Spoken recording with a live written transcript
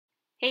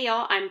Hey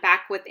y'all, I'm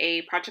back with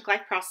a Project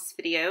Life Process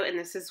video, and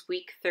this is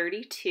week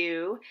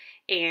 32.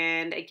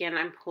 And again,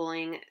 I'm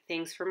pulling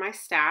things from my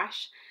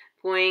stash,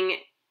 going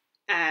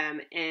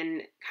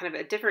in kind of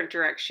a different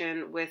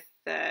direction with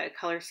the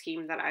color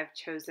scheme that I've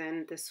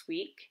chosen this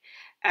week.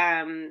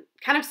 Kind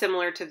of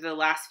similar to the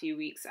last few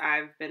weeks,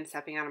 I've been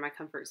stepping out of my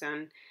comfort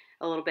zone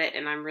a little bit,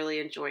 and I'm really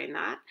enjoying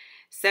that.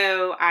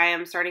 So I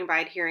am starting by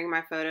adhering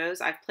my photos.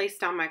 I've placed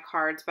down my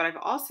cards, but I've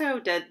also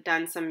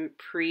done some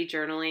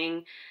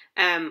pre-journaling.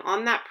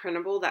 On that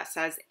printable that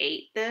says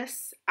 "ate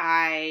this,"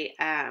 I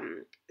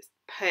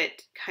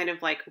put kind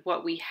of like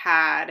what we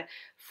had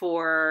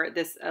for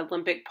this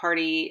Olympic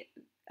party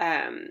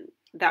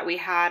that we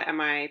had at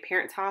my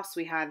parents' house.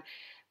 We had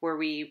where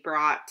we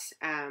brought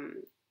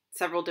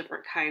several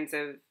different kinds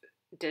of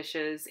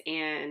dishes,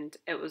 and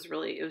it was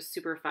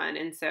super fun.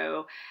 And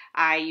so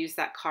I used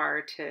that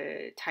card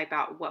to type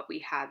out what we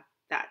had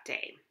that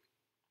day.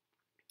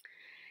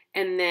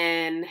 And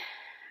then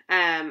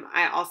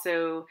I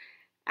also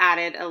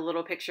added a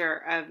little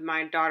picture of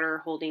my daughter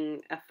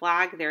holding a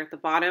flag there at the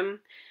bottom.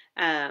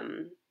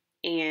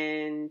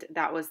 And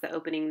that was the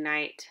opening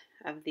night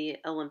of the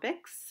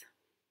Olympics.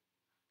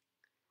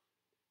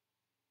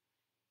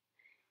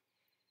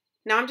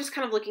 Now I'm just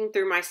kind of looking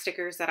through my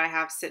stickers that I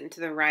have sitting to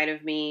the right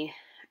of me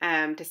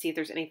to see if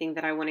there's anything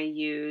that I want to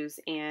use.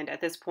 And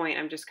at this point,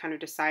 I'm just kind of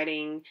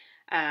deciding,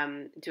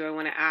 do I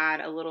want to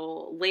add a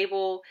little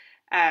label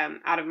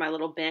out of my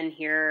little bin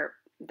here?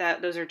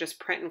 Those are just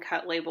print and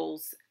cut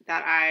labels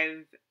that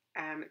I've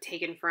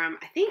taken from,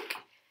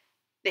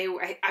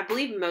 I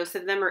believe most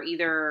of them are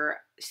either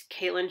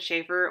Caitlin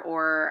Schaefer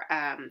or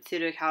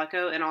Pseudo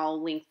Calico, and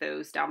I'll link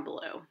those down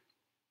below.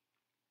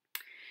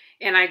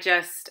 And I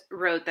just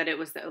wrote that it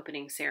was the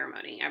opening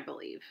ceremony, I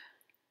believe.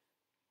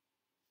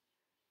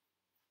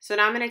 So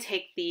now I'm going to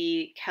take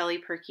the Kelly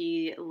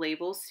Perky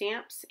label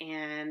stamps,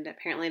 and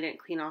apparently I didn't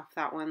clean off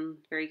that one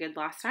very good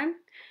last time.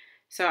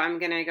 So I'm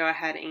going to go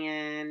ahead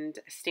and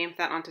stamp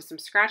that onto some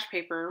scratch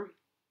paper,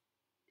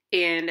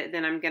 and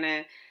then I'm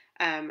going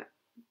to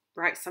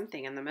write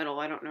something in the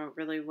middle. I don't know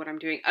really what I'm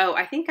doing. Oh,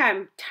 I think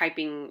I'm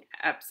typing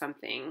up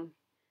something,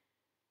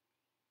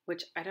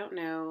 which I don't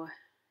know.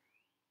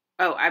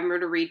 Oh, I'm going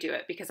to redo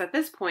it because at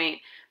this point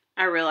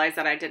I realized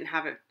that I didn't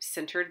have it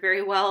centered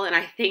very well, and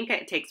I think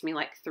it takes me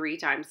like 3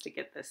 times to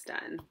get this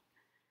done.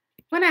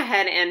 Went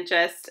ahead and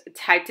just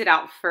typed it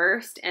out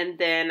first, and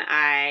then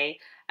I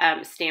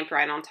stamped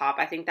right on top.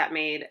 I think that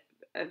made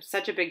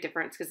such a big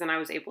difference because then I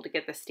was able to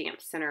get the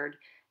stamp centered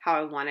how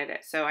I wanted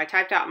it. So I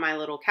typed out my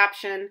little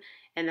caption,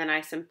 and then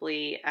I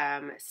simply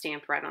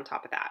stamped right on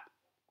top of that,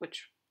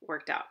 which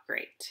worked out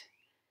great.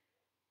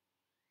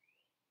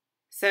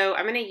 So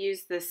I'm going to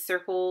use this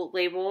circle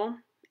label,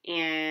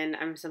 and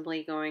I'm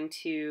simply going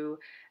to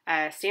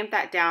stamp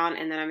that down,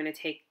 and then I'm going to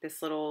take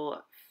this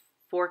little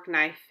fork,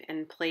 knife,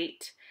 and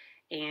plate.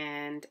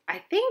 And I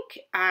think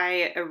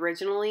I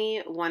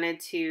originally wanted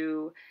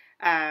to,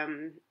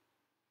 I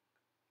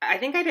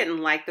think I didn't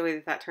like the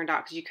way that turned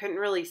out because you couldn't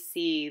really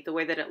see the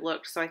way that it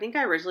looked. So I think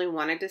I originally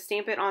wanted to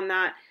stamp it on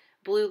that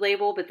blue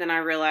label, but then I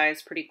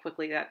realized pretty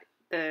quickly that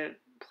the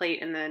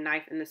plate and the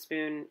knife and the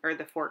spoon or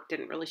the fork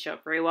didn't really show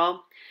up very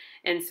well.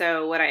 And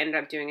so what I ended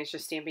up doing is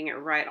just stamping it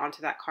right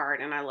onto that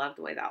card, and I love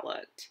the way that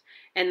looked.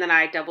 And then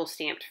I double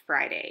stamped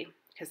Friday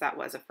because that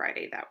was a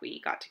Friday that we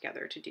got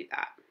together to do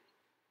that.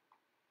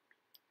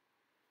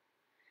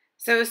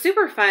 So it was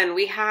super fun.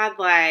 We had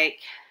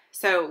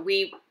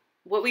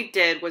what we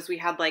did was we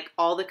had like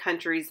all the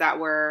countries that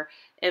were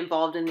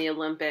involved in the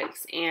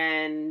Olympics,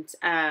 and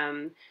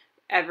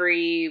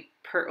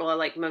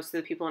like most of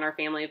the people in our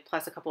family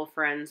plus a couple of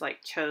friends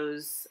like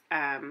chose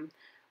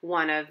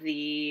one of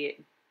the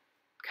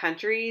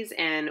countries,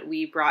 and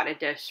we brought a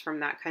dish from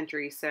that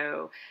country.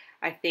 So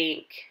I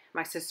think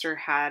my sister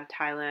had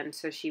Thailand,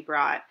 so she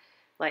brought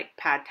like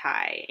pad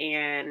thai,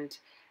 and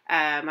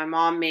my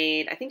mom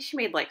I think she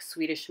made like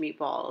Swedish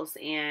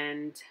meatballs,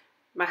 and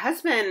my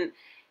husband,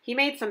 he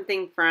made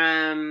something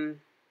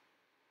from,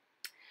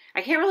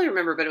 I can't really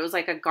remember, but it was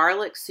like a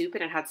garlic soup,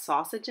 and it had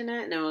sausage in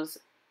it, and it was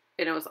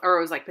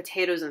like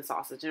potatoes and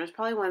sausage, and it was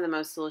probably one of the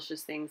most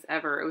delicious things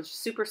ever. It was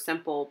super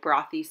simple,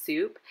 brothy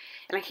soup,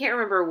 and I can't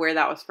remember where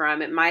that was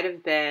from. It might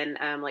have been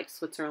like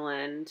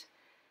Switzerland,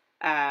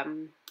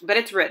 but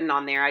it's written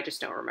on there. I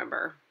just don't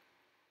remember.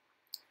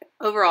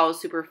 Overall, it was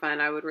super fun.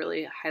 I would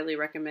really highly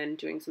recommend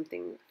doing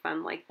something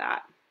fun like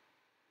that.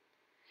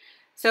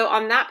 So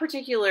on that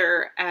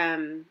particular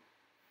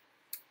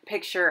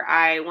picture,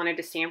 I wanted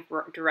to stamp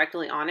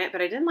directly on it,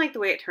 but I didn't like the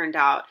way it turned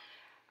out.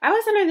 I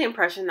was under the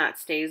impression that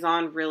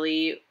StazOn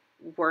really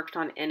worked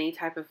on any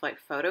type of like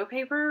photo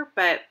paper,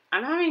 but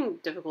I'm having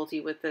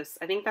difficulty with this.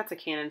 I think that's a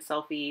Canon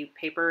selfie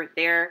paper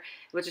there,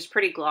 which is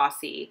pretty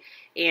glossy.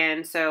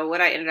 And so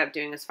what I ended up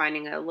doing is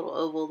finding a little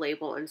oval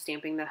label and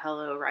stamping the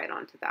hello right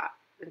onto that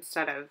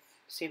instead of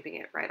stamping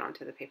it right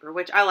onto the paper,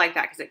 which I like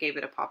that because it gave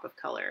it a pop of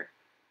color.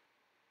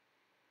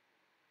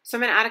 So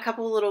I'm going to add a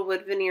couple little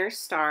wood veneer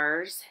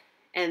stars,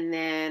 and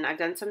then I've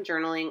done some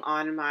journaling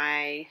on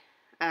my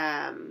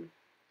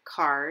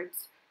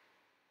cards.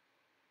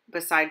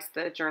 besides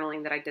the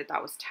journaling that I did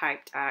that was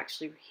typed, I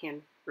actually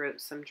hand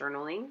wrote some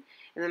journaling.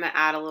 And then I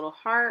add a little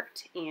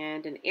heart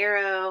and an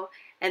arrow.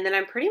 And then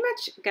I'm pretty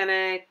much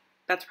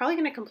that's probably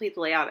gonna complete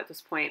the layout at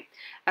this point.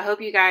 I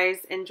hope you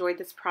guys enjoyed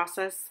this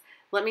process.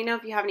 Let me know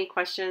if you have any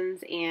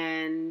questions,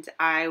 and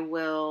I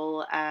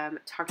will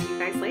talk to you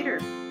guys later.